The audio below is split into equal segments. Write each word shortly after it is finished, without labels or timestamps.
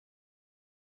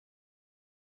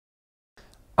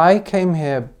I came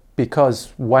here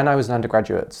because when I was an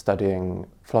undergraduate studying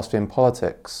philosophy and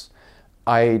politics,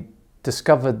 I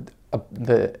discovered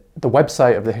the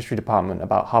website of the history department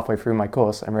about halfway through my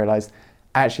course and realized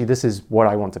actually this is what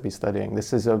I want to be studying.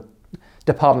 This is a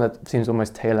department that seems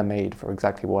almost tailor-made for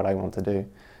exactly what I want to do.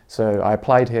 So I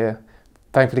applied here,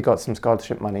 thankfully got some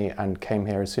scholarship money and came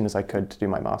here as soon as I could to do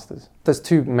my master's. There's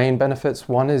two main benefits.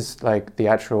 One is like the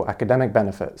actual academic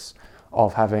benefits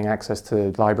of having access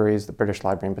to libraries. The British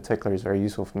Library in particular is very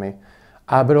useful for me.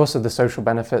 But also the social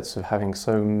benefits of having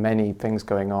so many things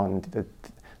going on.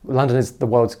 London is the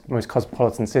world's most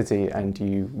cosmopolitan city, and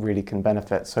you really can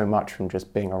benefit so much from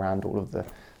just being around all of the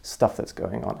stuff that's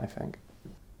going on, I think.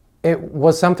 It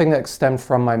was something that stemmed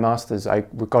from my master's. I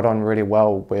got on really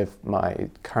well with my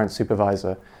current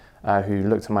supervisor, who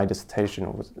looked at my dissertation,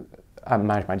 or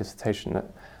managed my dissertation,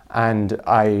 and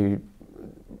I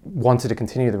wanted to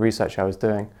continue the research I was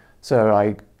doing. So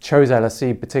I chose LSE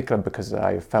in particular because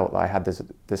I felt I had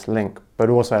this link, but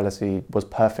also LSE was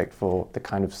perfect for the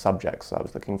kind of subjects I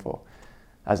was looking for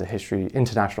as a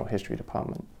international history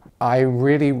department. I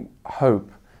really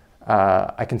hope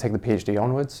I can take the PhD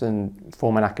onwards and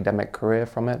form an academic career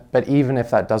from it. But even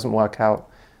if that doesn't work out,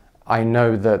 I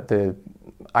know that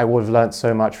I would have learned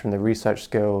so much from the research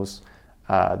skills,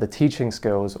 the teaching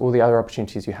skills, all the other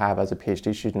opportunities you have as a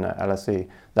PhD student at LSE,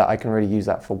 that I can really use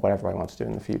that for whatever I want to do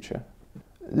in the future.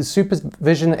 The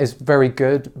supervision is very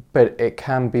good, but it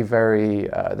can be very,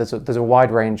 there's a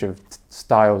wide range of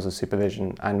styles of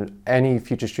supervision, and any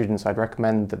future students, I'd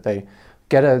recommend that they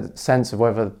get a sense of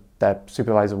whether their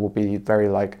supervisor will be very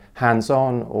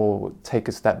hands-on or take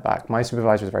a step back. My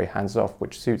supervisor is very hands-off,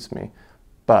 which suits me,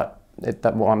 but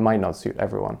that might not suit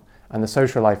everyone. And the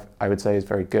social life, I would say, is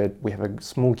very good. We have a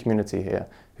small community here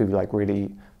who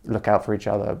really look out for each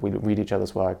other. We read each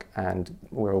other's work, and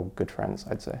we're all good friends,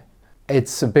 I'd say.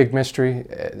 It's a big mystery.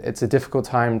 It's a difficult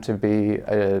time to be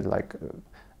an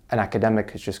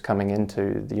academic who's just coming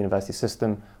into the university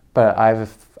system. But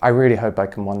I really hope I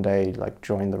can one day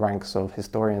join the ranks of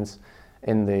historians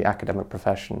in the academic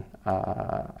profession,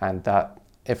 and that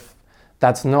if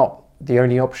that's not the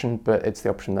only option, but it's the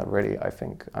option that really I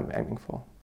think I'm aiming for.